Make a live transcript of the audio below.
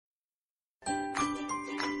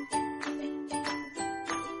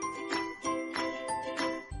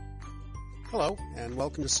Hello, and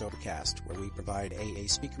welcome to Sobercast, where we provide AA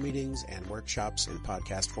speaker meetings and workshops in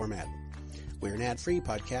podcast format. We're an ad-free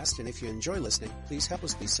podcast, and if you enjoy listening, please help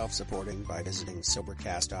us be self-supporting by visiting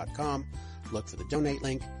Sobercast.com, look for the donate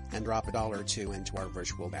link, and drop $1 or $2 into our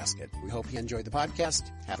virtual basket. We hope you enjoyed the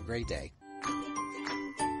podcast. Have a great day.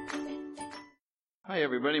 Hi,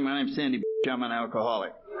 everybody. My name's Sandy. I'm an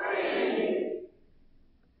alcoholic.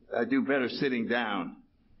 I do better sitting down.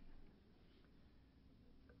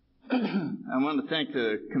 I want to thank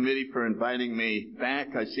the committee for inviting me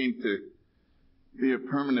back. I seem to be a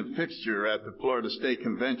permanent fixture at the Florida State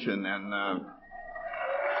Convention, and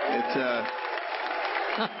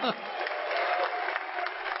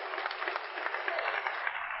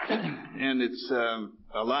it's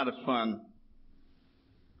a lot of fun.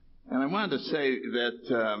 And I wanted to say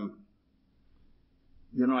that,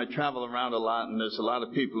 I travel around a lot, and there's a lot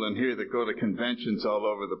of people in here that go to conventions all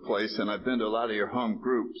over the place, and I've been to a lot of your home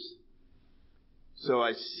groups. So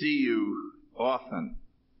I see you often.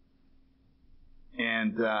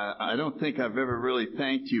 And I don't think I've ever really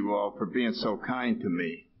thanked you all for being so kind to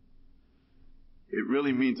me. It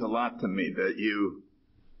really means a lot to me that you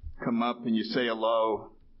come up and you say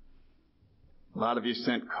hello. A lot of you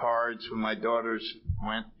sent cards when my daughters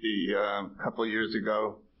went a couple of years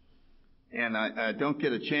ago. And I don't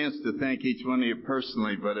get a chance to thank each one of you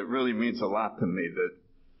personally, but it really means a lot to me that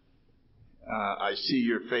I see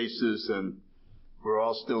your faces and we're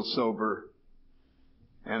all still sober,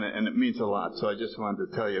 and it means a lot. So I just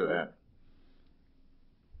wanted to tell you that.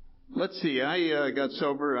 Let's see, I got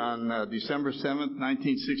sober on December 7th,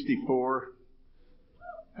 1964,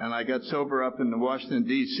 and I got sober up in the Washington,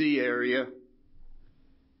 D.C. area,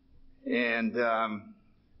 and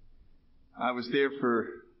I was there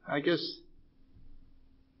for, I guess,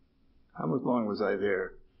 how long was I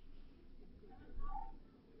there?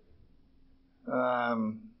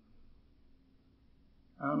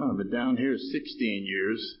 I don't know, but down here 16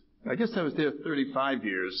 years. I guess I was there 35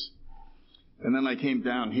 years. And then I came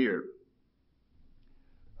down here.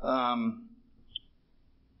 I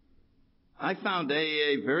found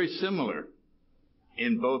AA very similar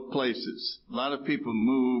in both places. A lot of people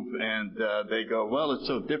move and they go, well, it's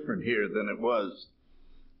so different here than it was.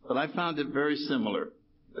 But I found it very similar.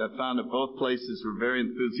 I found that both places were very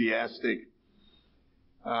enthusiastic.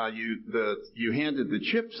 You handed the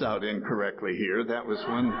chips out incorrectly here. That was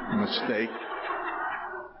one mistake.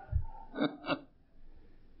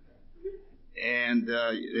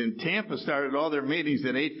 And Tampa started all their meetings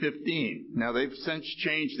at 8:15. Now they've since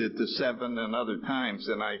changed it to 7 and other times.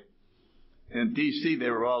 And in D.C.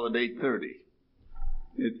 they were all at 8:30.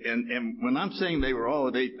 And when I'm saying they were all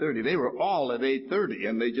at 8:30, they were all at 8:30,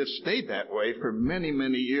 and they just stayed that way for many,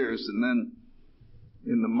 many years. And then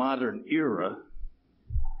in the modern era,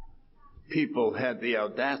 people had the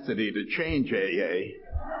audacity to change AA,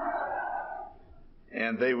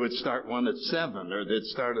 and they would start one at 7, or they'd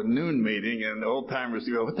start a noon meeting, and old timers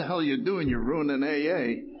would go, what the hell are you doing? You're ruining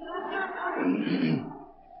AA.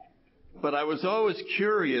 But I was always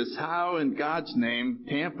curious how, in God's name,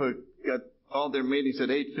 Tampa got all their meetings at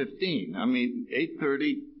 8:15. I mean,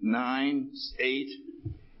 8:30, 9, 8,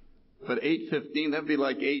 but 8:15, that'd be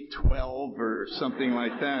like 8:12 or something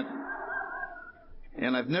like that.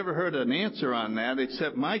 And I've never heard an answer on that,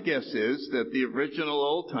 except my guess is that the original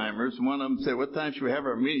old-timers, one of them said, what time should we have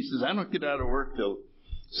our meeting? He says, I don't get out of work till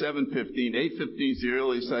 7:15. 8:15 is the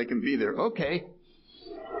earliest I can be there. Okay.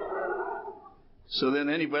 So then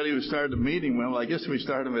anybody who started the meeting, well, I guess we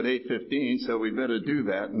start them at 8:15, so we better do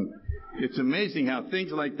that. And it's amazing how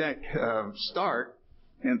things like that start,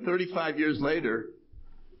 and 35 years later,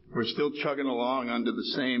 we're still chugging along under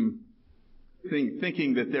the same thing,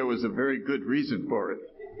 thinking that there was a very good reason for it.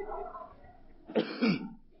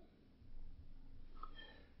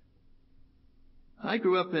 I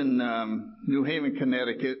grew up in New Haven,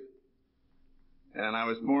 Connecticut, and I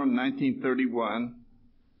was born in 1931.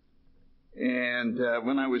 And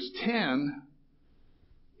when I was 10,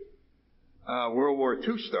 World War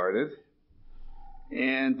II started,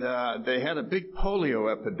 and they had a big polio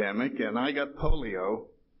epidemic, and I got polio.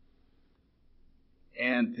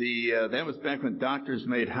 And that was back when doctors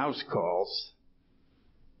made house calls.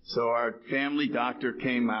 So our family doctor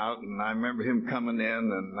came out, and I remember him coming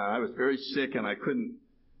in, and I was very sick, and I couldn't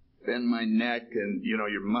bend my neck, and,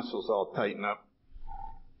 your muscles all tighten up.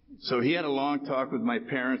 So he had a long talk with my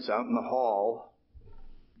parents out in the hall.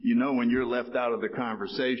 When you're left out of the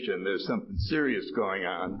conversation, there's something serious going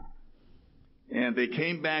on. And they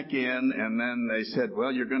came back in, and then they said,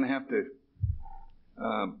 well, you're going to have to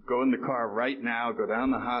go in the car right now, go down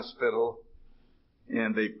to the hospital,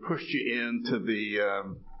 and they pushed you into the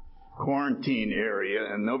quarantine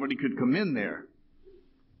area, and nobody could come in there.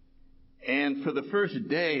 And for the first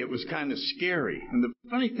day, it was kind of scary. And the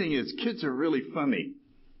funny thing is, kids are really funny.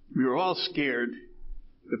 We were all scared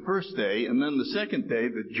the first day, and then the second day,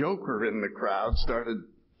 the joker in the crowd started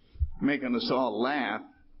making us all laugh.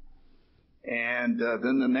 And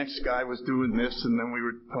then the next guy was doing this, and then we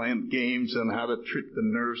were playing games on how to trick the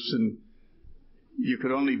nurse, and you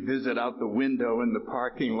could only visit out the window in the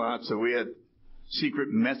parking lot, so we had secret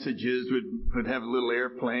messages. We'd have little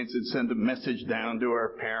airplanes and send a message down to our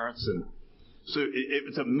parents. And so it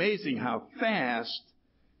was amazing how fast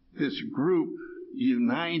this group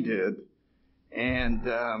united and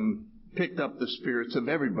picked up the spirits of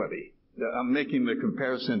everybody. I'm making the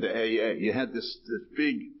comparison to AA. You had this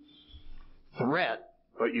big threat,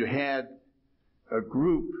 but you had a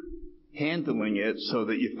group handling it so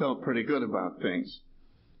that you felt pretty good about things.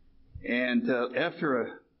 And after a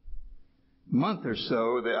month or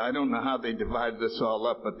so, I don't know how they divided us all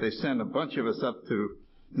up, but they sent a bunch of us up to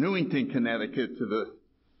Newington, Connecticut, to the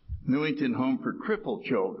Newington Home for Crippled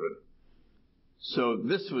Children. So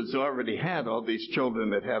this was already had all these children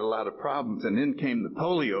that had a lot of problems, and in came the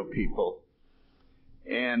polio people.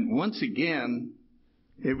 And once again,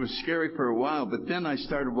 it was scary for a while, but then I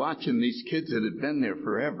started watching these kids that had been there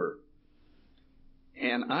forever.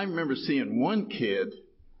 And I remember seeing one kid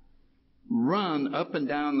run up and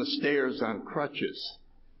down the stairs on crutches.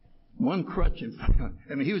 One crutch in front.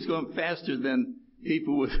 I mean, he was going faster than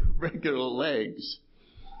people with regular legs.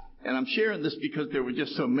 And I'm sharing this because there were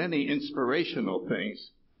just so many inspirational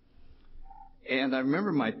things. And I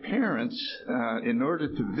remember my parents, in order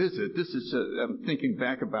to visit, I'm thinking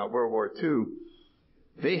back about World War II,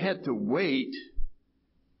 they had to wait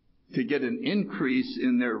to get an increase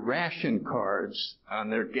in their ration cards on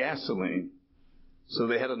their gasoline. So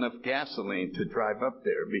they had enough gasoline to drive up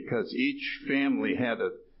there, because each family had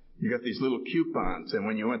you got these little coupons, and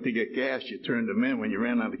when you went to get gas, you turned them in. When you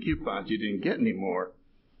ran out of coupons, you didn't get any more.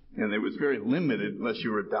 And it was very limited unless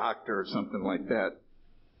you were a doctor or something like that.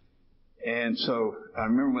 And so I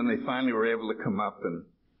remember when they finally were able to come up, and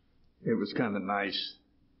it was kind of nice.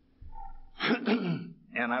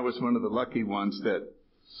 And I was one of the lucky ones that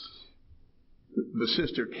the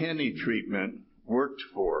Sister Kenny treatment worked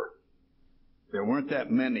for. There weren't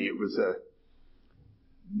that many. It was a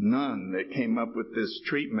nun that came up with this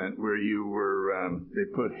treatment where you were, they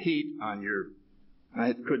put heat on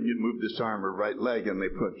I couldn't move this arm or right leg, and they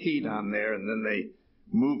put heat on there, and then they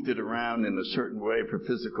moved it around in a certain way for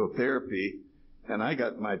physical therapy. And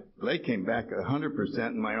my leg came back 100%,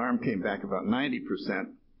 and my arm came back about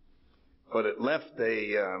 90%. But it left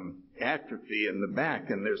a atrophy in the back,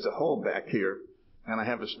 and there's a hole back here. And I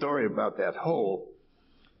have a story about that hole.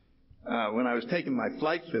 When I was taking my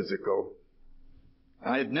flight physical,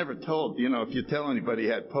 I had never told, if you tell anybody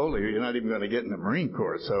you had polio, you're not even going to get in the Marine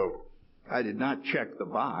Corps. So I did not check the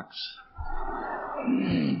box.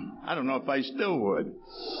 I don't know if I still would.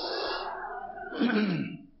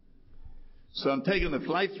 So I'm taking the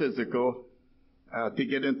flight physical to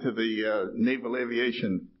get into the Naval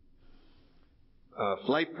Aviation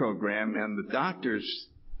flight program, and the doctor's,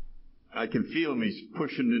 I can feel him, he's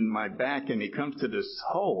pushing in my back, and he comes to this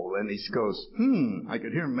hole, and he goes, I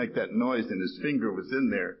could hear him make that noise, and his finger was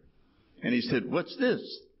in there. And he said, "What's this?"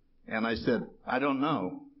 And I said, "I don't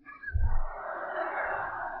know."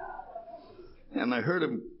 And I heard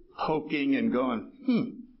him poking and going,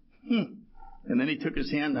 And then he took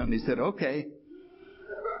his hand out and he said, "Okay."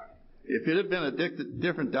 If it had been a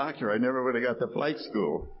different doctor, I never would have got to flight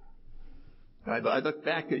school. I look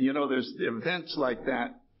back at, there's events like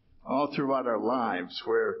that all throughout our lives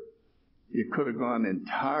where it could have gone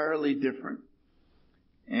entirely different.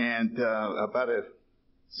 And about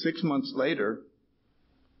 6 months later,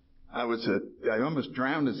 I almost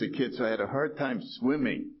drowned as a kid, so I had a hard time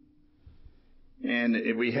swimming. And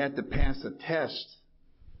we had to pass a test.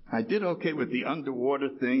 I did okay with the underwater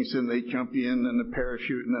things, and they jump you in the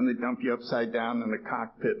parachute, and then they dump you upside down in the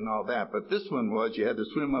cockpit and all that. But this one was, you had to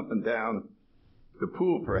swim up and down the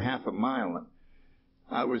pool for half a mile.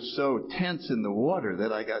 I was so tense in the water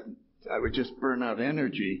that I would just burn out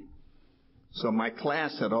energy. So my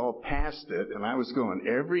class had all passed it, and I was going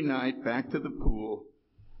every night back to the pool,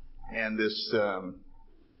 and this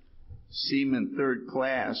seaman third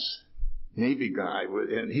class Navy guy,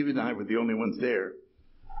 and he and I were the only ones there.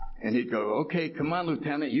 And he'd go, "Okay, come on,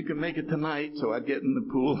 Lieutenant, you can make it tonight." So I'd get in the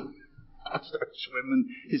pool. I'd start swimming.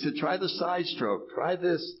 He said, "Try the side stroke. Try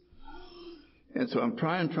this." And so I'm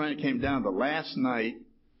trying. It came down to last night,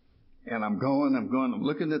 and I'm going. I'm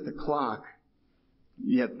looking at the clock.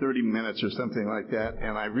 You had 30 minutes or something like that,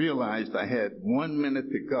 and I realized I had 1 minute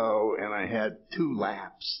to go, and I had 2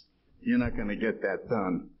 laps. You're not going to get that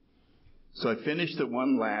done. So I finished the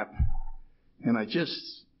one lap, and I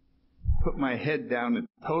just put my head down in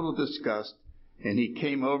total disgust, and he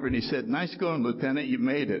came over and he said, "Nice going, Lieutenant, you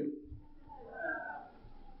made it."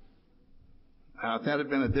 Now, if that had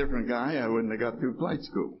been a different guy, I wouldn't have got through flight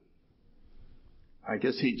school. I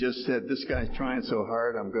guess he just said, "This guy's trying so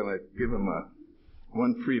hard, I'm going to give him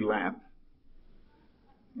one free lap."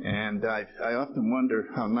 And I often wonder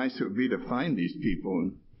how nice it would be to find these people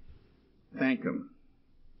and thank them.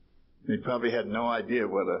 They probably had no idea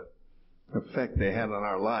what a effect they had on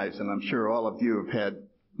our lives, and I'm sure all of you have had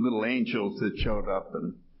little angels that showed up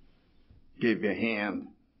and gave you a hand.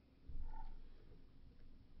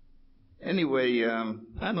 Anyway,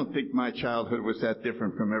 I don't think my childhood was that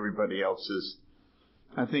different from everybody else's.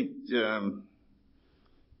 I think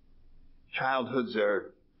childhoods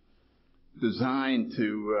are designed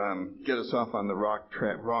to get us off on the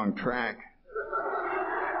wrong track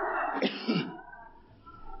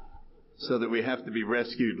so that we have to be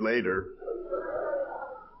rescued later.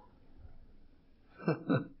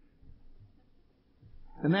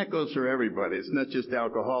 And that goes for everybody. It's not just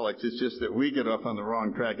alcoholics. It's just that we get off on the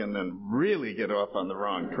wrong track and then really get off on the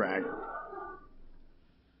wrong track.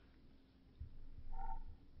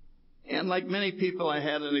 And like many people, I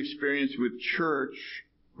had an experience with church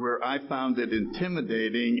where I found it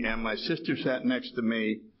intimidating, and my sister sat next to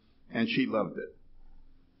me, and she loved it.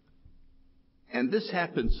 And this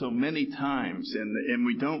happens so many times, and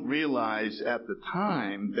we don't realize at the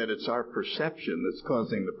time that it's our perception that's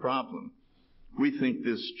causing the problem. We think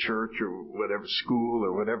this church or whatever school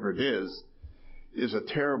or whatever it is a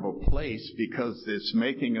terrible place because it's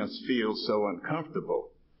making us feel so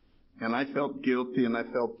uncomfortable. And I felt guilty and I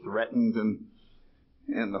felt threatened,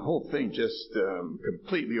 and the whole thing just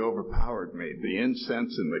completely overpowered me. The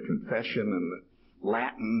incense and the confession and the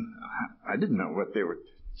Latin, I didn't know what they were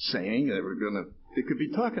saying. They could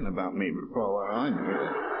be talking about me, but for all I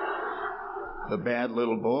knew. The bad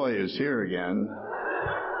little boy is here again.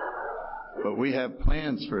 But we have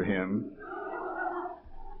plans for him.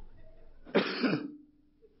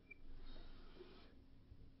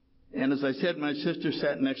 And as I said, my sister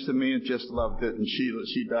sat next to me and just loved it. And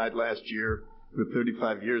she died last year with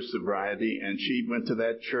 35 years sobriety. And she went to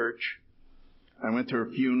that church. I went to her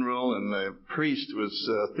funeral, and the priest was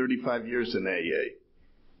 35 years in AA.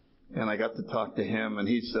 And I got to talk to him, and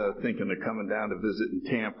he's thinking of coming down to visit in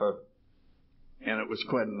Tampa. And it was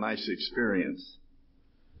quite a nice experience.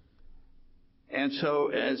 And so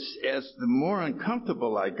as the more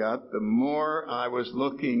uncomfortable I got, the more I was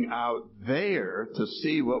looking out there to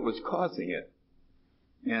see what was causing it.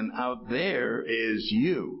 And out there is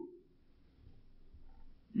you.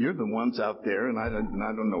 You're the ones out there, and I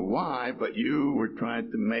don't know why, but you were trying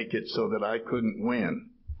to make it so that I couldn't win.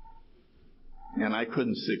 And I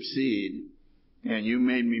couldn't succeed. And you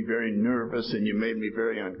made me very nervous, and you made me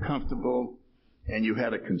very uncomfortable. And you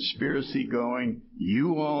had a conspiracy going.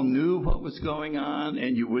 You all knew what was going on,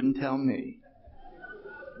 and you wouldn't tell me.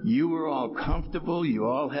 You were all comfortable. You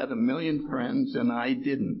all had a million friends, and I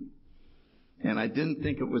didn't. And I didn't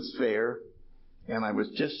think it was fair. And I was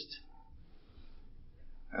just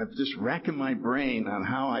racking my brain on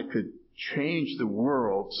how I could change the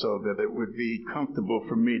world so that it would be comfortable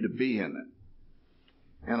for me to be in it.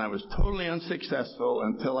 And I was totally unsuccessful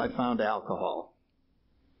until I found alcohol.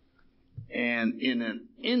 And in an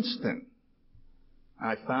instant,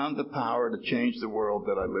 I found the power to change the world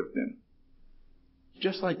that I lived in.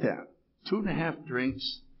 Just like that. 2.5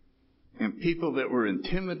 drinks, and people that were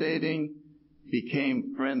intimidating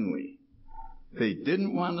became friendly. They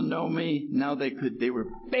didn't want to know me. Now they were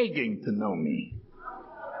begging to know me.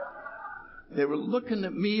 They were looking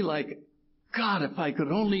at me like, God, if I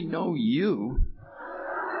could only know you,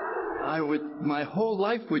 my whole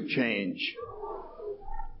life would change.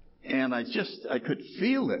 And I could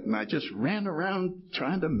feel it, and I just ran around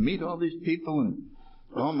trying to meet all these people, and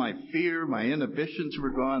all my fear, my inhibitions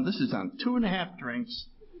were gone. This is on 2.5 drinks.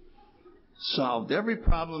 Solved every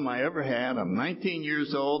problem I ever had. I'm 19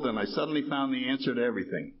 years old, and I suddenly found the answer to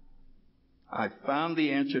everything. I found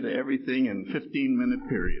the answer to everything in a 15-minute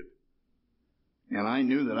period. And I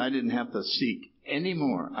knew that I didn't have to seek any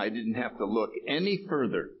more. I didn't have to look any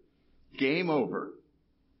further. Game over.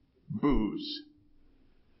 Booze.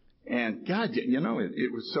 And God,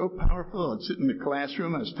 it was so powerful. I'd sit in the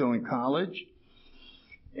classroom. I was still in college.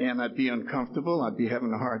 And I'd be uncomfortable. I'd be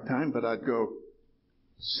having a hard time. But I'd go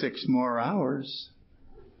 6 more hours.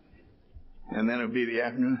 And then it would be the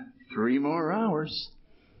afternoon, 3 more hours.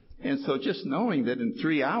 And so just knowing that in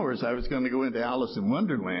 3 hours I was going to go into Alice in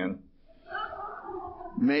Wonderland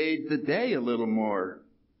made the day a little more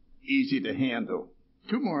easy to handle.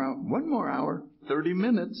 2 more hours, 1 more hour, 30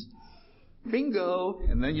 minutes. Bingo!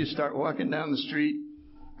 And then you start walking down the street.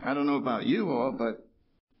 I don't know about you all, but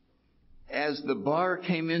as the bar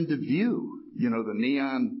came into view, you know, the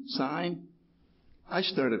neon sign, I'd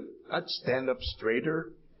stand up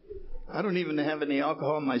straighter. I don't even have any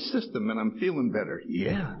alcohol in my system, and I'm feeling better.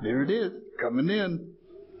 Yeah, there it is, coming in.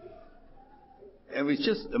 It was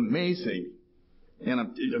just amazing. And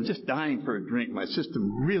I'm just dying for a drink. My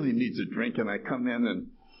system really needs a drink, and I come in, and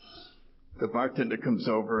the bartender comes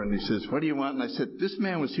over, and he says, "What do you want?" And I said, "This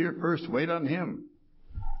man was here first. Wait on him."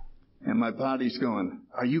 And my body's going,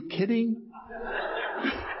 "Are you kidding?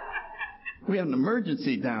 We have an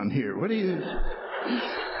emergency down here. What are you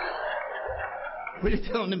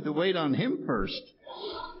telling him to wait on him first?"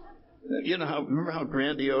 You know, remember how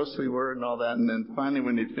grandiose we were and all that? And then finally,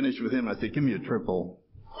 when they finished with him, I said, "Give me a triple."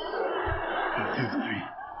 1, 2, 3.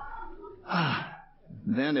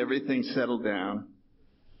 Then everything settled down.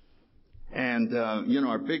 And, you know,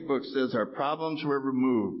 our big book says our problems were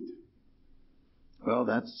removed. Well,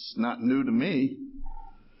 that's not new to me.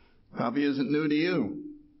 Probably isn't new to you.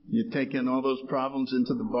 You take in all those problems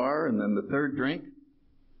into the bar, and then the third drink.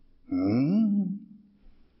 And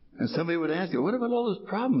somebody would ask you, "What about all those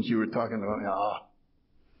problems you were talking about?" "Oh,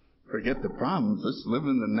 forget the problems. Let's live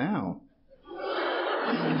in the now."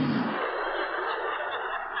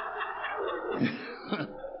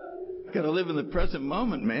 Got to live in the present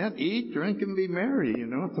moment, man. Eat, drink, and be merry. You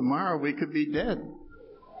know, tomorrow we could be dead.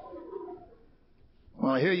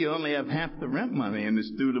 "Well, I hear you only have half the rent money and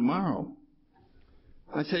it's due tomorrow."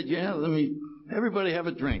 I said, "Yeah, everybody have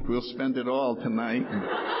a drink. We'll spend it all tonight.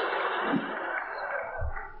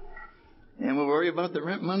 And we'll worry about the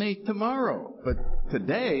rent money tomorrow. But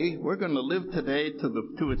today, we're going to live today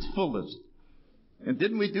to its fullest." And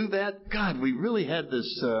didn't we do that? God, we really had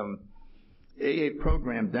this AA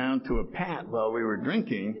program down to a pat while we were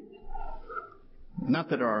drinking. Not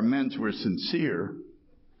that our amends were sincere.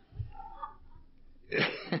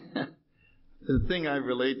 The thing I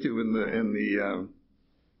relate to in the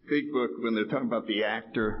big book, when they're talking about the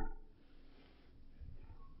actor,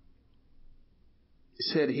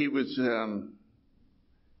 said he was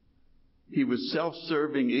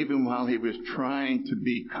self-serving even while he was trying to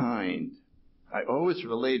be kind. I always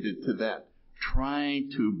related to that,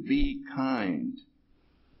 trying to be kind.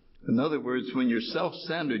 In other words, when you're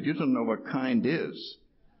self-centered, you don't know what kind is.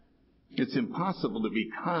 It's impossible to be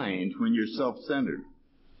kind when you're self-centered.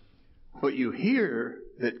 But you hear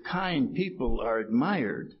that kind people are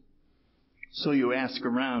admired. So you ask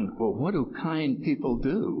around, "Well, what do kind people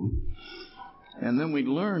do?" And then we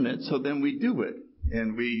learn it, so then we do it.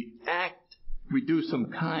 And we do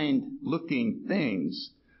some kind-looking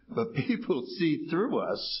things. But people see through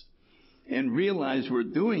us and realize we're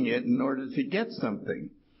doing it in order to get something.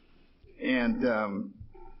 And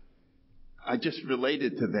I just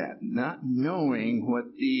related to that, not knowing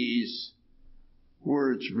what these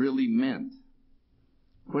words really meant,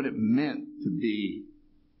 what it meant to be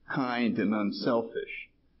kind and unselfish.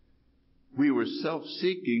 We were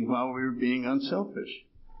self-seeking while we were being unselfish.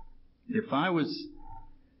 If I was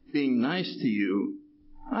being nice to you,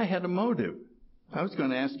 I had a motive. I was going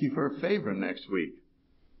to ask you for a favor next week.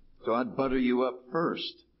 So I'd butter you up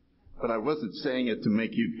first. But I wasn't saying it to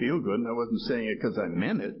make you feel good, and I wasn't saying it because I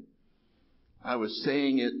meant it. I was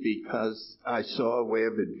saying it because I saw a way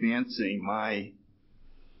of advancing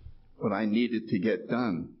what I needed to get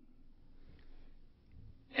done.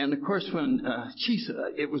 And of course,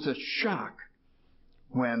 it was a shock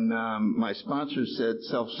when my sponsor said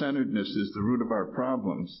self-centeredness is the root of our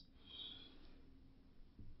problems.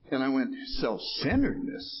 And I went,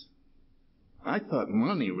 self-centeredness? I thought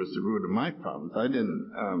money was the root of my problems.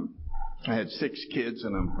 I had 6 kids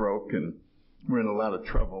and I'm broke and we're in a lot of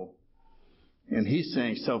trouble. And he's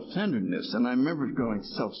saying self-centeredness. And I remember going,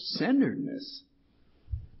 self-centeredness?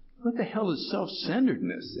 What the hell is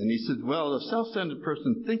self-centeredness? And he said, well, a self-centered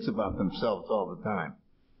person thinks about themselves all the time.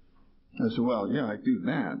 I said, well, yeah, I do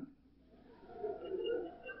that.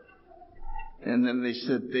 And then they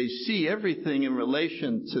said they see everything in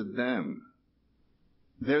relation to them.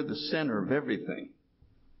 They're the center of everything.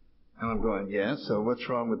 And I'm going, yeah, so what's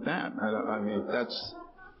wrong with that?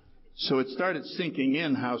 So it started sinking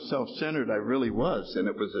in how self-centered I really was, and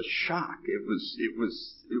it was a shock. It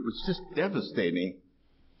was just devastating.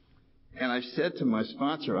 And I said to my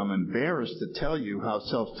sponsor, I'm embarrassed to tell you how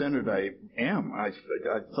self-centered I am. I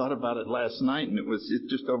thought about it last night, and it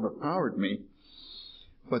just overpowered me.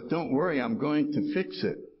 But don't worry, I'm going to fix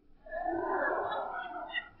it.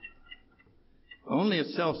 Only a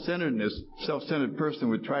self-centered person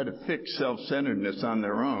would try to fix self-centeredness on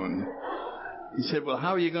their own. He said, well, how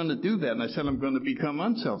are you going to do that? And I said, I'm going to become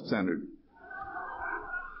unself-centered.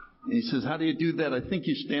 And he says, how do you do that? I think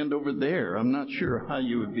you stand over there. I'm not sure how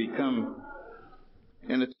you would become.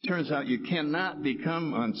 And it turns out you cannot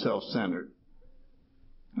become unself-centered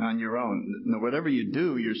on your own. Now, whatever you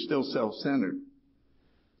do, you're still self-centered.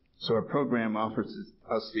 So our program offers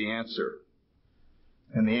us the answer.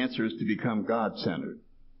 And the answer is to become God-centered.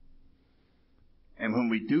 And when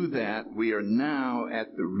we do that, we are now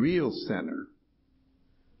at the real center.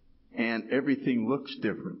 And everything looks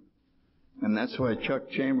different. And that's why Chuck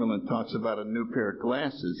Chamberlain talks about a new pair of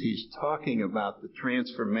glasses. He's talking about the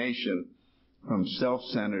transformation from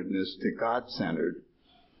self-centeredness to God-centered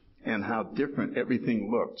and how different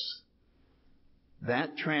everything looks.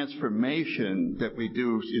 That transformation that we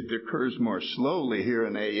do, it occurs more slowly here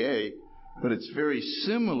in AA, but it's very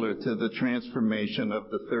similar to the transformation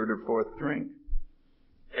of the third or fourth drink.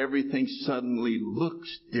 Everything suddenly looks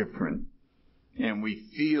different, and we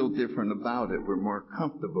feel different about it. We're more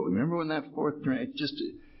comfortable. Remember when that fourth drink,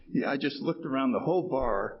 I just looked around the whole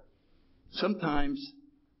bar. Sometimes,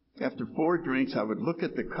 after 4 drinks, I would look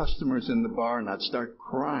at the customers in the bar and I'd start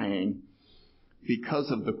crying because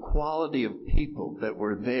of the quality of people that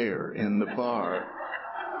were there in the bar.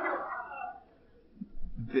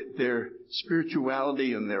 Their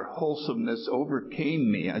spirituality and their wholesomeness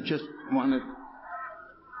overcame me.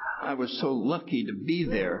 I was so lucky to be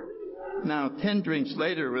there. Now, 10 drinks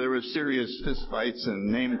later, there were serious fistfights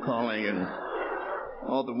and name-calling, and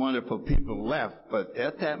all the wonderful people left. But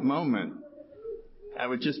at that moment, I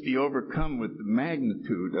would just be overcome with the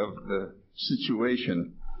magnitude of the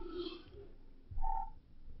situation.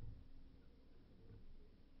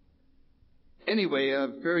 Anyway,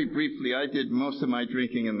 very briefly, I did most of my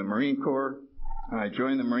drinking in the Marine Corps. I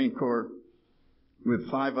joined the Marine Corps with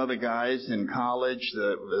 5 other guys in college.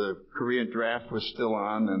 The Korean draft was still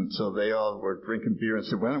on, and so they all were drinking beer and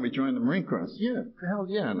said, why don't we join the Marine Corps? I said, yeah, hell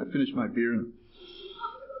yeah. And I finished my beer, and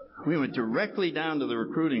we went directly down to the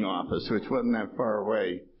recruiting office, which wasn't that far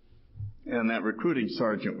away. And that recruiting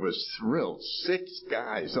sergeant was thrilled. 6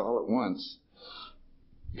 guys all at once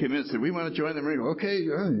came in and said, we want to join the Marine Corps. Okay,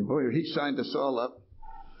 boy, he signed us all up.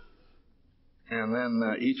 And then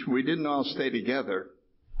we didn't all stay together,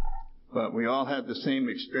 but we all had the same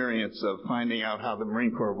experience of finding out how the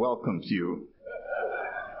Marine Corps welcomes you.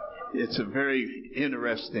 It's a very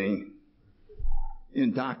interesting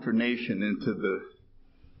indoctrination into the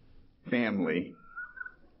family.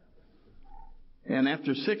 And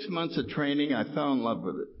after 6 months of training, I fell in love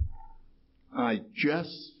with it.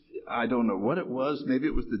 I don't know what it was. Maybe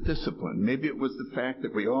it was the discipline. Maybe it was the fact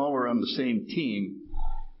that we all were on the same team.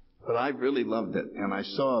 But I really loved it. And I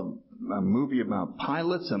saw a movie about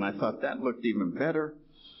pilots, and I thought that looked even better.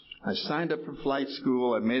 I signed up for flight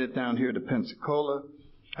school. I made it down here to Pensacola.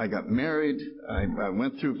 I got married. I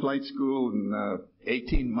went through flight school in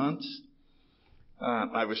 18 months.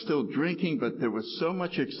 I was still drinking, but there was so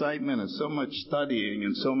much excitement and so much studying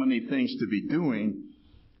and so many things to be doing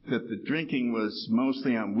that the drinking was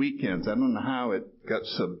mostly on weekends. I don't know how it got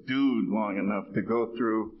subdued long enough to go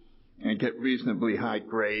through and get reasonably high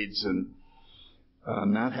grades and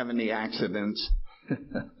not have any accidents.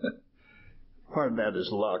 Part of that is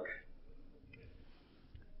luck.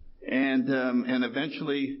 And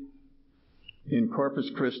eventually in Corpus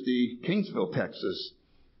Christi, Kingsville, Texas,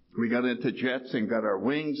 we got into jets and got our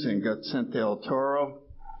wings and got sent to El Toro,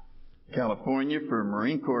 California for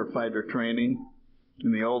Marine Corps fighter training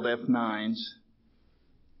in the old F-9s.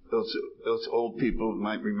 Those old people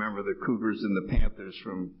might remember the Cougars and the Panthers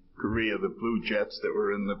from Korea, the blue jets that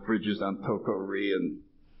were in the bridges on Toko-Ri, and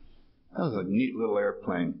that was a neat little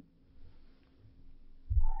airplane.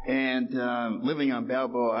 And living on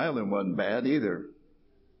Balboa Island wasn't bad either.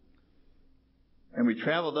 And we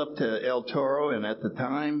traveled up to El Toro, and at the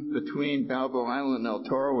time, between Balboa Island and El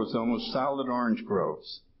Toro was almost solid orange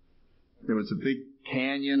groves. There was a big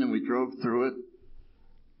canyon, and we drove through it.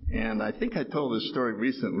 And I think I told this story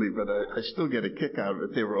recently, but I still get a kick out of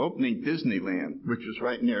it. They were opening Disneyland, which was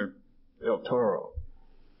right near El Toro.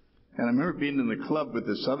 And I remember being in the club with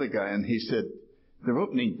this other guy, and he said, they're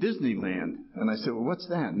opening Disneyland. And I said, well, what's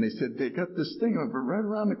that? And they said, they got this thing over right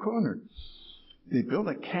around the corner. They built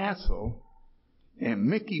a castle, and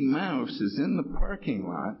Mickey Mouse is in the parking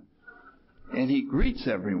lot, and he greets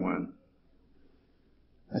everyone.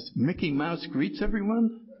 I said, Mickey Mouse greets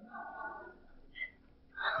everyone?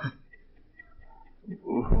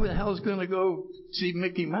 Who the hell's going to go see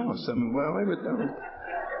Mickey Mouse? I mean, well, I would know.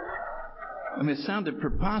 I mean, it sounded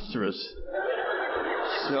preposterous.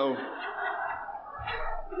 So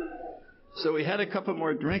we had a couple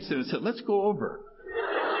more drinks and said, let's go over.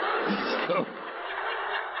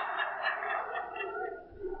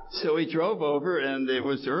 So we drove over, and it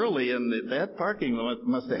was early, and that parking lot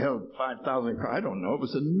must have held 5,000 cars. I don't know. It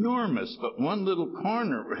was enormous, but one little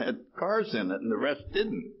corner had cars in it, and the rest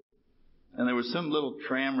didn't. And there was some little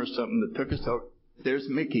tram or something that took us out. There's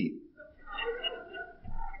Mickey.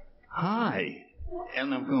 Hi.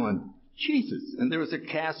 And I'm going, Jesus. And there was a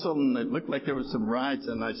castle, and it looked like there was some rides,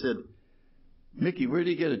 and I said, Mickey, where do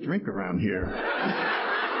you get a drink around here?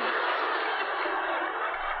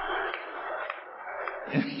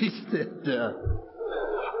 And he said,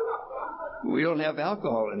 we don't have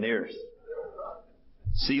alcohol in here.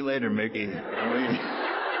 See you later, Mickey.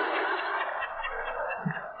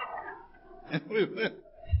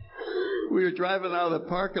 We were driving out of the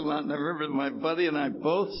parking lot, and I remember my buddy and I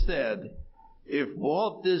both said, if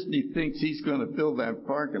Walt Disney thinks he's going to fill that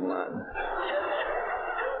parking lot,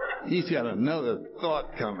 he's got another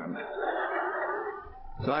thought coming.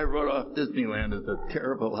 So I wrote off Disneyland as a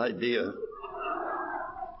terrible idea.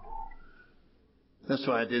 That's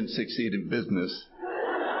why I didn't succeed in business.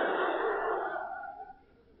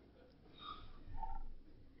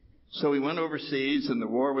 So we went overseas, and the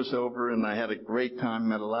war was over, and I had a great time,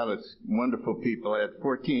 met a lot of wonderful people. I had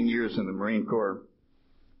 14 years in the Marine Corps.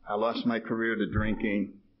 I lost my career to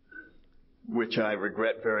drinking, which I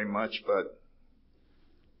regret very much, but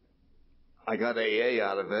I got AA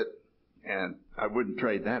out of it, and I wouldn't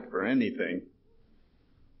trade that for anything.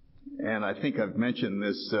 And I think I've mentioned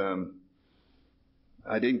this.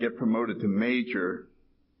 I didn't get promoted to major.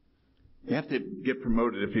 You have to get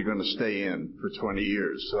promoted if you're going to stay in for 20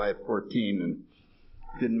 years. So I had 14 and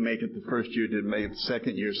didn't make it the first year, didn't make it the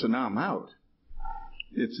second year, so now I'm out.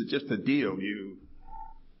 It's just a deal. You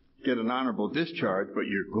get an honorable discharge, but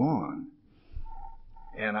you're gone.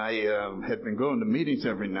 And I had been going to meetings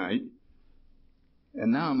every night,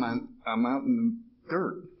 and now I'm out in the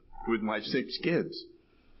dirt with my 6 kids.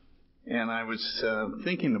 And I was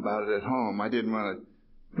thinking about it at home. I didn't want to.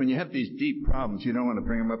 When you have these deep problems, you don't want to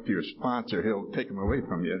bring them up to your sponsor. He'll take them away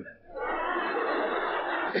from you.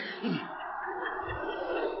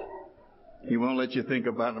 He won't let you think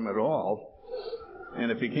about them at all.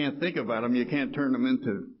 And if you can't think about them, you can't turn them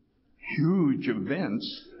into huge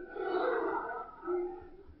events.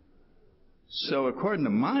 So according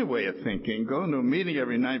to my way of thinking, going to a meeting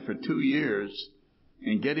every night for 2 years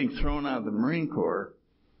and getting thrown out of the Marine Corps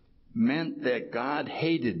meant that God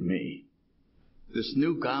hated me. This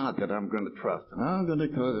new God that I'm going to trust. And I'm going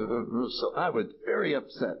to. So I was very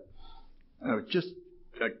upset. I was just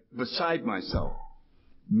beside myself.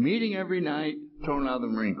 Meeting every night, thrown out of the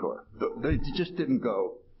Marine Corps. They just didn't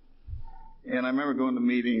go. And I remember going to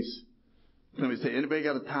meetings. Somebody say, anybody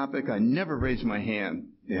got a topic? I never raise my hand.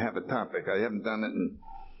 You have a topic. I haven't done it in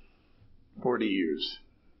 40 years.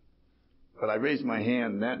 But I raised my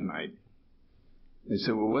hand that night. They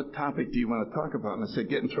said, well, what topic do you want to talk about? And I said,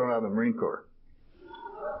 getting thrown out of the Marine Corps.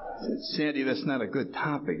 I said, Sandy, that's not a good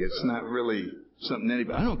topic. It's not really something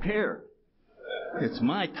anybody... I don't care. It's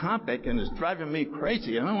my topic, and it's driving me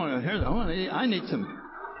crazy. I don't want to hear that. I need some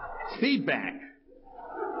feedback.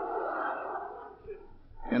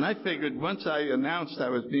 And I figured once I announced I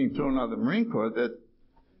was being thrown out of the Marine Corps that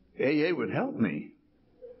AA would help me.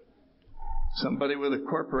 Somebody with a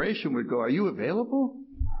corporation would go, are you available?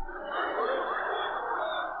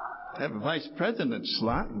 I have a vice president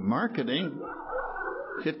slot in marketing,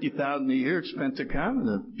 $50,000 a year expense account, and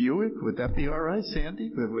a Buick. Would that be all right,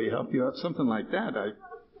 Sandy? Would we help you out? Something like that.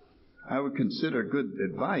 I would consider good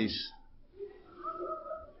advice.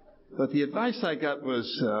 But the advice I got was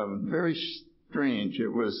very strange. It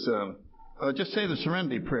was, just say the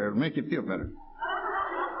Serenity Prayer. It'll make you feel better.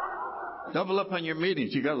 Double up on your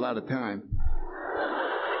meetings. You got a lot of time.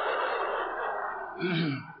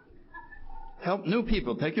 Help new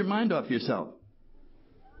people. Take your mind off yourself.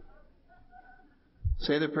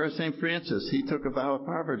 Say the prayer of St. Francis. He took a vow of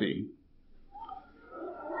poverty.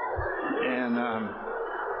 And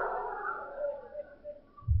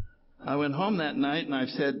I went home that night and I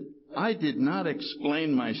said, I did not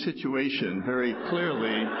explain my situation very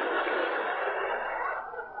clearly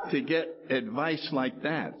to get advice like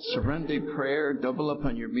that. Serenity prayer, double up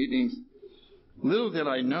on your meetings. Little did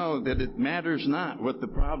I know that it matters not what the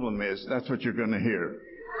problem is. That's what you're going to hear.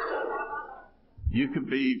 You could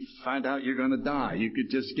find out you're going to die. You could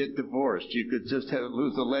just get divorced. You could just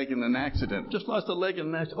lose a leg in an accident. Just lost a leg in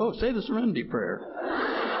an accident. Oh, say the Serenity Prayer.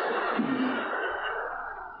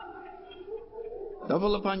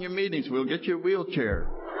 Double up on your meetings. We'll get you a wheelchair.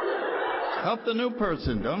 Help the new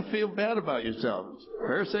person. Don't feel bad about yourself.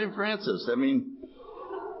 Prayer of St. Francis.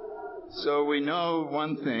 So we know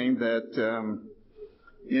one thing, that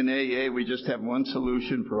in AA we just have one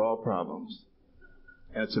solution for all problems.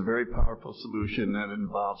 And it's a very powerful solution that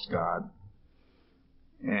involves God.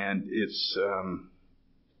 And it's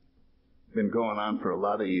been going on for a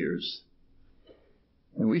lot of years.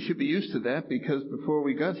 And we should be used to that because before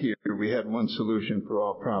we got here, we had one solution for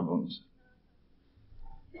all problems.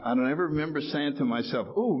 I don't ever remember saying to myself,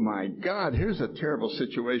 oh my God, here's a terrible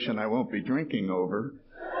situation I won't be drinking over.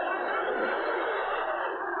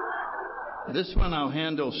 This one I'll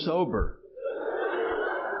handle sober.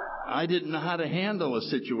 I didn't know how to handle a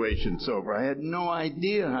situation sober. I had no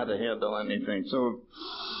idea how to handle anything. So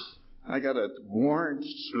I got a warrant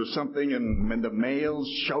or something and the mails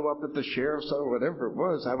show up at the sheriff's or whatever it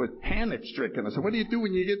was. I was panic stricken. I said, what do you do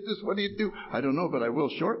when you get this? What do you do? I don't know, but I will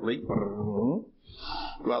shortly. Go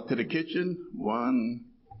out to the kitchen. 1,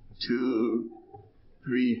 2,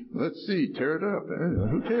 3. Let's see. Tear it up.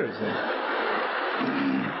 Who cares?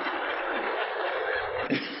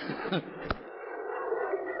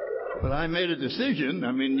 But I made a decision.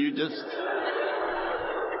 I mean, you just...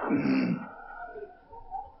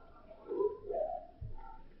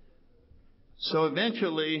 So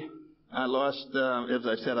eventually, I lost, as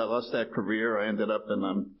I said, I lost that career. I ended up in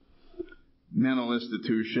a mental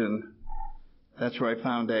institution. That's where I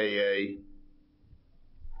found AA.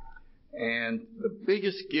 And the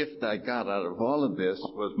biggest gift I got out of all of this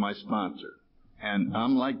was my sponsor. And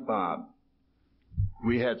I'm like Bob.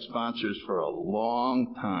 We had sponsors for a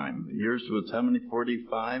long time. Yours was how many?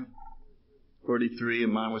 45? 43,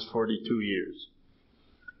 and mine was 42 years.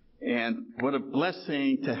 And what a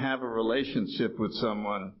blessing to have a relationship with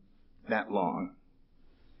someone that long.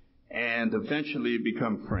 And eventually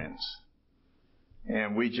become friends.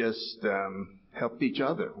 And we just helped each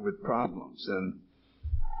other with problems. And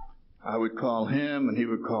I would call him, and he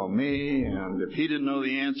would call me. And if he didn't know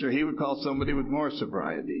the answer, he would call somebody with more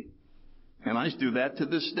sobriety. And I do that to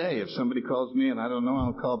this day. If somebody calls me and I don't know,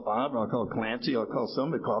 I'll call Bob, or I'll call Clancy, I'll call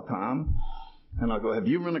somebody, call Tom. And I'll go, have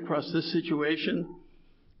you run across this situation?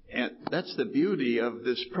 And that's the beauty of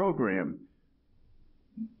this program.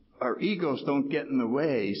 Our egos don't get in the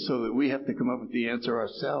way so that we have to come up with the answer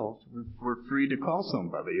ourselves. We're free to call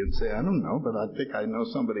somebody and say, I don't know, but I think I know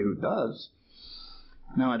somebody who does.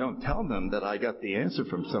 Now, I don't tell them that I got the answer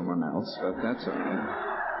from someone else, but that's all right.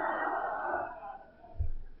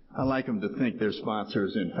 I like them to think their sponsor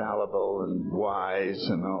is infallible and wise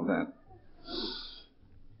and all that.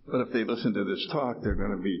 But if they listen to this talk, they're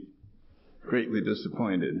going to be greatly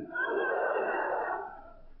disappointed.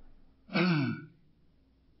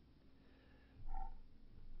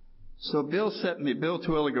 So Bill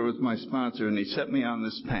Twilliger was my sponsor, and he set me on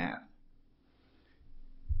this path.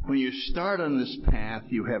 When you start on this path,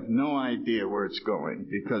 you have no idea where it's going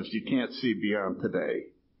because you can't see beyond today.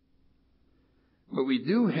 But we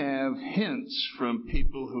do have hints from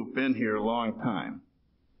people who've been here a long time.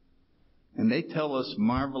 And they tell us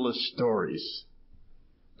marvelous stories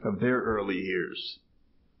of their early years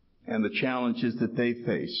and the challenges that they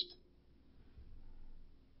faced.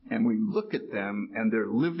 And we look at them and they're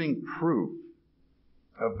living proof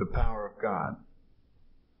of the power of God.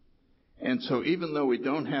 And so even though we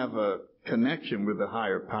don't have a connection with the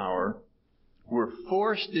higher power, we're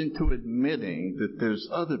forced into admitting that there's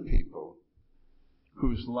other people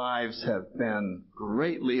whose lives have been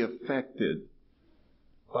greatly affected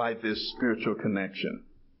by this spiritual connection.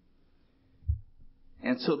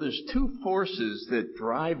 And so there's two forces that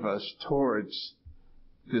drive us towards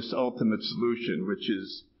this ultimate solution, which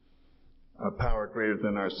is a power greater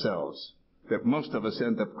than ourselves, that most of us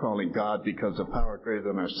end up calling God because a power greater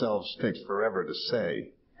than ourselves takes forever to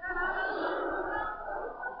say.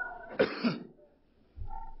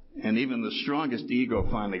 And even the strongest ego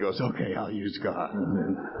finally goes, okay, I'll use God.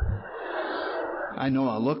 And I know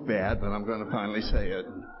I'll look bad, but I'm going to finally say it.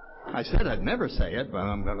 I said I'd never say it, but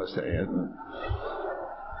I'm going to say it.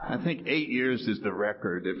 I think 8 years is the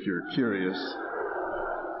record, if you're curious.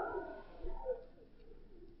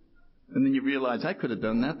 And then you realize I could have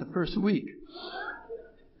done that the first week.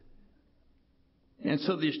 And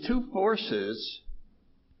so these two forces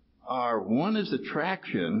are, one is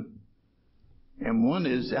attraction, and one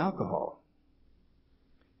is alcohol.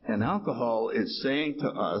 And alcohol is saying to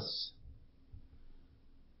us,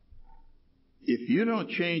 if you don't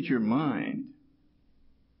change your mind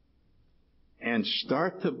and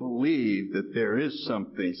start to believe that there is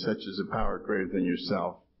something such as a power greater than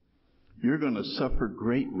yourself, you're going to suffer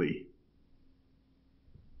greatly.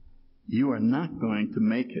 You are not going to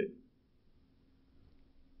make it.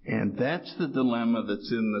 And that's the dilemma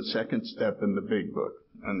that's in the second step in the big book,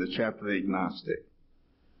 in the chapter The Agnostic.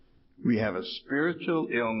 We have a spiritual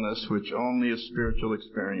illness which only a spiritual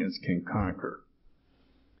experience can conquer.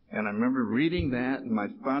 And I remember reading that, and my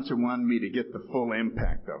sponsor wanted me to get the full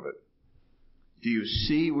impact of it. Do you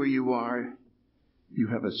see where you are? You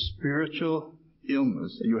have a spiritual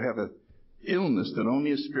illness. You have an illness that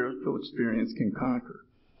only a spiritual experience can conquer.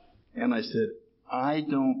 And I said, I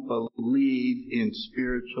don't believe in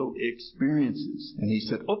spiritual experiences. And he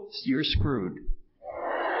said, oops, you're screwed.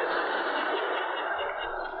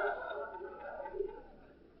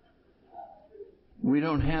 We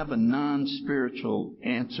don't have a non-spiritual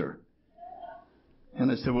answer.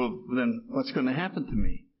 And I said, well, then what's going to happen to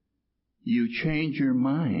me? You change your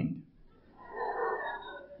mind.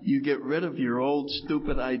 You get rid of your old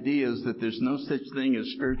stupid ideas that there's no such thing as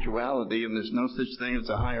spirituality and there's no such thing as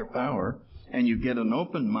a higher power, and you get an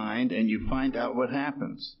open mind and you find out what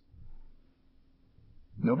happens.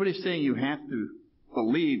 Nobody's saying you have to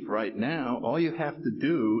believe right now. All you have to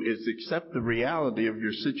do is accept the reality of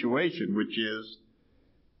your situation, which is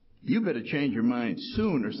you better change your mind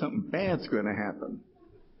soon or something bad's going to happen.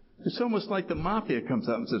 It's almost like the mafia comes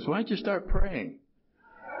up and says, why don't you start praying?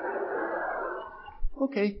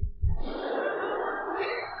 Okay.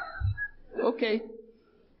 Okay.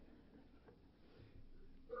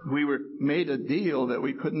 We were made a deal that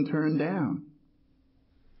we couldn't turn down.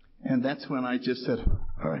 And that's when I just said,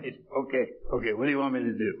 all right, okay, what do you want me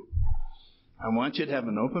to do? I want you to have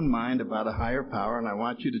an open mind about a higher power, and I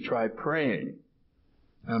want you to try praying.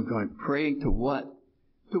 And I'm going, praying to what?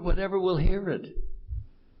 To whatever will hear it.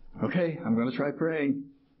 Okay, I'm going to try praying.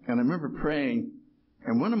 And I remember praying,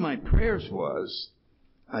 and one of my prayers was,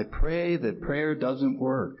 I pray that prayer doesn't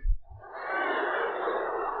work.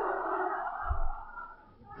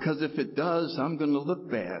 Because if it does, I'm going to look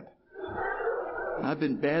bad. I've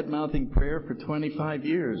been bad-mouthing prayer for 25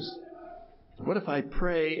 years. What if I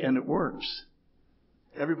pray and it works?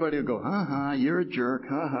 Everybody will go, ha-ha, you're a jerk,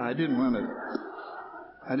 ha-ha. I didn't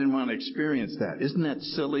want to experience that. Isn't that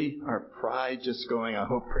silly? Our pride just going, I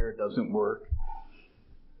hope prayer doesn't work.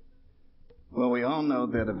 Well, we all know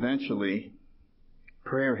that eventually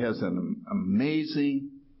prayer has an amazing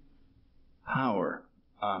power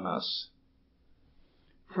on us.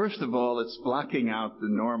 First of all, it's blocking out the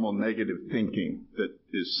normal negative thinking that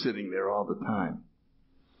is sitting there all the time.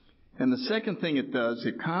 And the second thing it does,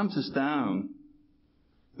 it calms us down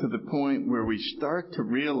to the point where we start to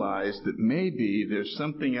realize that maybe there's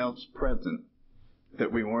something else present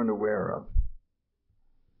that we weren't aware of.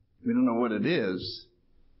 We don't know what it is,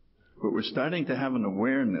 but we're starting to have an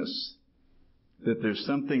awareness that there's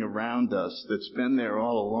something around us that's been there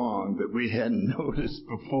all along that we hadn't noticed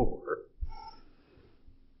before.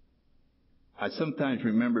 I sometimes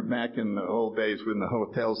remember back in the old days when the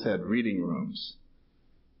hotels had reading rooms.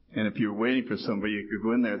 And if you were waiting for somebody, you could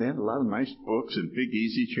go in there. They had a lot of nice books and big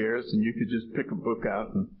easy chairs, and you could just pick a book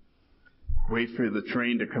out and wait for the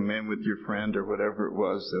train to come in with your friend or whatever it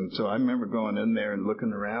was. And so I remember going in there and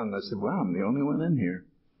looking around, and I said, wow, I'm the only one in here.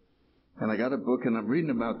 And I got a book, and I'm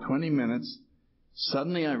reading about 20 minutes.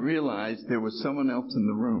 Suddenly I realized there was someone else in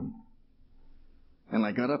the room. And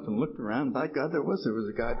I got up and looked around. By God, there was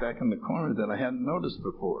a guy back in the corner that I hadn't noticed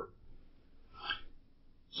before.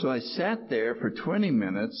 So I sat there for 20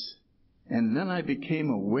 minutes, and then I became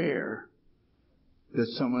aware that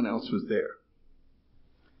someone else was there.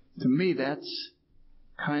 To me, that's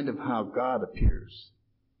kind of how God appears.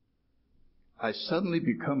 I suddenly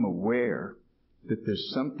become aware that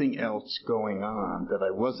there's something else going on that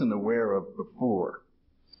I wasn't aware of before.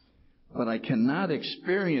 But I cannot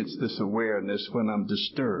experience this awareness when I'm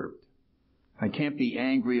disturbed. I can't be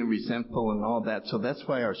angry and resentful and all that. So that's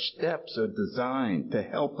why our steps are designed to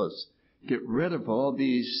help us get rid of all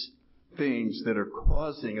these things that are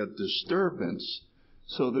causing a disturbance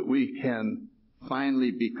so that we can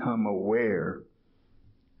finally become aware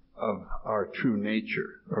of our true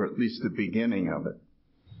nature, or at least the beginning of it.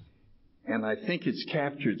 And I think it's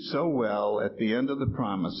captured so well at the end of the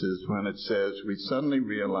promises when it says we suddenly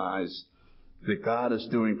realize that God is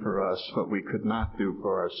doing for us what we could not do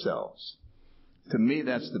for ourselves. To me,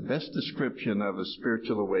 that's the best description of a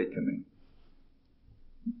spiritual awakening.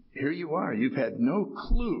 Here you are. You've had no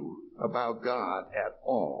clue about God at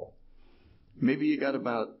all. Maybe you got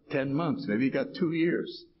about 10 months. Maybe you got 2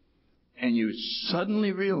 years. And you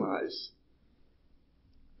suddenly realize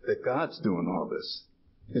that God's doing all this.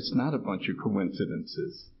 It's not a bunch of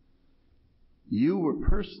coincidences. You were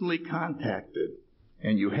personally contacted,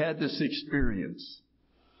 and you had this experience.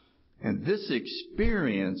 And this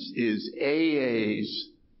experience is AA's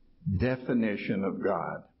definition of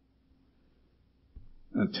God.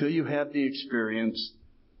 Until you have the experience,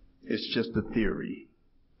 it's just a theory.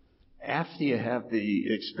 After you have the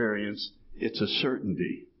experience, it's a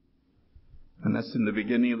certainty. And that's in the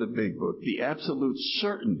beginning of the big book. The absolute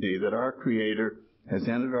certainty that our Creator has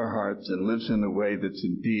entered our hearts and lives in a way that's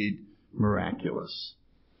indeed miraculous.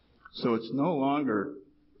 So it's no longer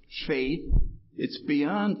faith. It's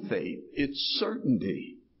beyond faith. It's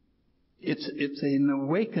certainty. It's an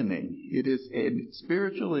awakening. It is a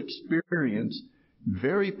spiritual experience,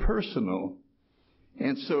 very personal.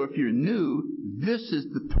 And so if you're new, this is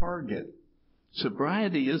the target.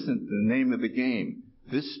 Sobriety isn't the name of the game.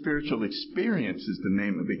 This spiritual experience is the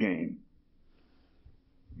name of the game.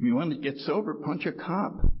 If you want to get sober, punch a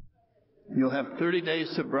cop. You'll have 30 days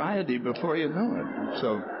sobriety before you know it.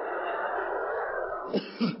 So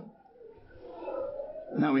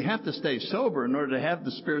now we have to stay sober in order to have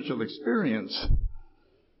the spiritual experience.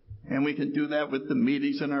 And we can do that with the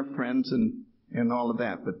meetings and our friends and all of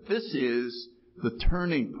that. But this is the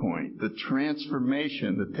turning point, the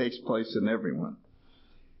transformation that takes place in everyone.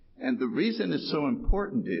 And the reason it's so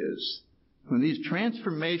important is when these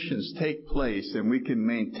transformations take place and we can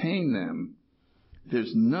maintain them,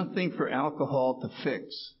 there's nothing for alcohol to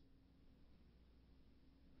fix.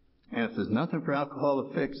 And if there's nothing for alcohol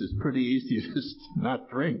to fix, it's pretty easy to just not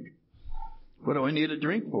drink. What do I need a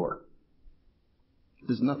drink for?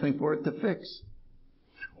 There's nothing for it to fix.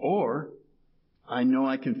 Or, I know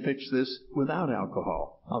I can fix this without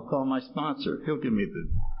alcohol. I'll call my sponsor. He'll give me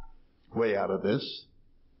the way out of this.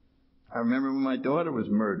 I remember when my daughter was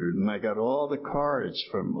murdered, and I got all the cards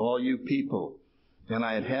from all you people. And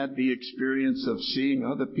I had had the experience of seeing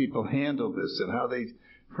other people handle this and how they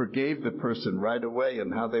forgave the person right away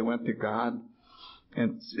and how they went to God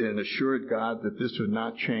and assured God that this would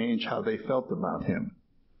not change how they felt about him.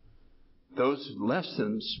 Those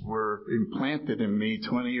lessons were implanted in me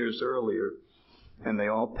 20 years earlier, and they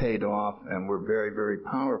all paid off and were very, very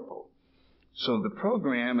powerful. So the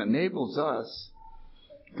program enables us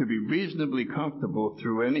to be reasonably comfortable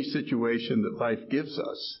through any situation that life gives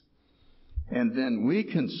us. And then we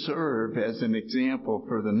can serve as an example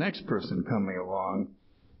for the next person coming along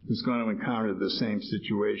who's going to encounter the same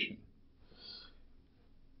situation.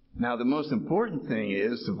 Now, the most important thing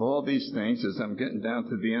is, of all these things, as I'm getting down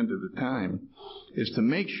to the end of the time, is to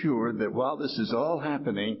make sure that while this is all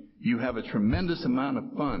happening, you have a tremendous amount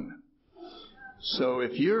of fun. So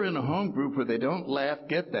if you're in a home group where they don't laugh,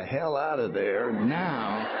 get the hell out of there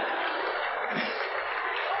now.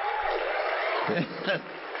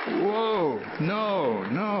 Whoa,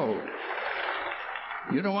 no.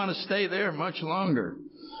 You don't want to stay there much longer.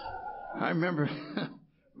 I remember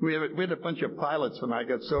we had a bunch of pilots when I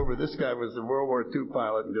got sober. This guy was a World War II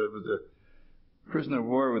pilot and was a prisoner of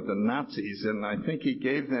war with the Nazis, and I think he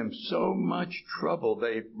gave them so much trouble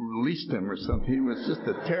they released him or something. He was just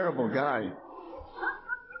a terrible guy.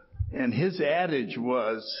 And his adage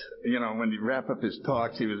was, when he'd wrap up his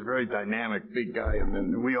talks, he was a very dynamic, big guy, and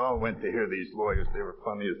then we all went to hear these lawyers. They were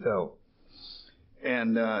funny as hell.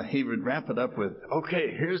 And he would wrap it up with,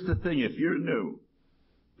 okay, here's the thing, if you're new,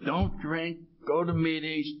 don't drink, go to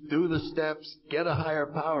meetings, do the steps, get a higher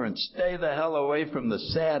power, and stay the hell away from the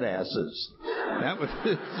sad asses. That was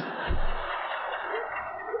his.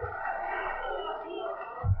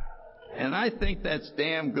 And I think that's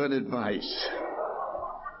damn good advice.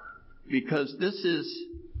 Because this is,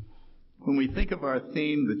 when we think of our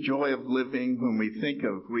theme, the joy of living, when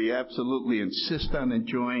we absolutely insist on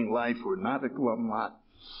enjoying life, we're not a glum lot.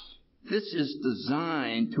 This is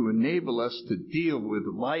designed to enable us to deal with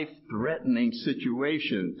life-threatening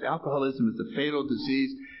situations. Alcoholism is a fatal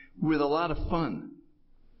disease with a lot of fun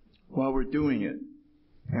while we're doing it.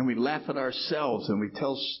 And we laugh at ourselves and we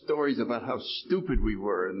tell stories about how stupid we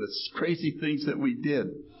were and the crazy things that we did.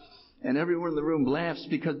 And everyone in the room laughs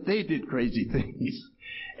because they did crazy things.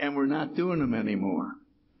 And we're not doing them anymore.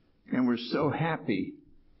 And we're so happy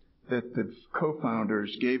that the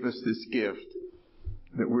co-founders gave us this gift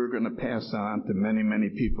that we're going to pass on to many, many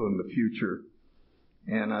people in the future.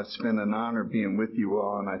 And it's been an honor being with you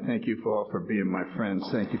all, and I thank you all for being my friends.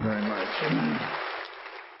 Thank you very much.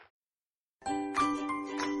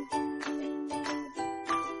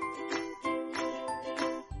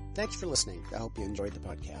 Thanks for listening. I hope you enjoyed the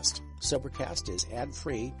podcast. Sobercast is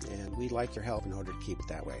ad-free, and we'd like your help in order to keep it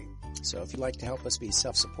that way. So if you'd like to help us be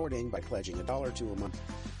self-supporting by pledging $1 or $2 a month,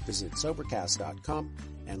 visit Sobercast.com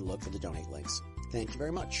and look for the donate links. Thank you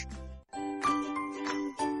very much.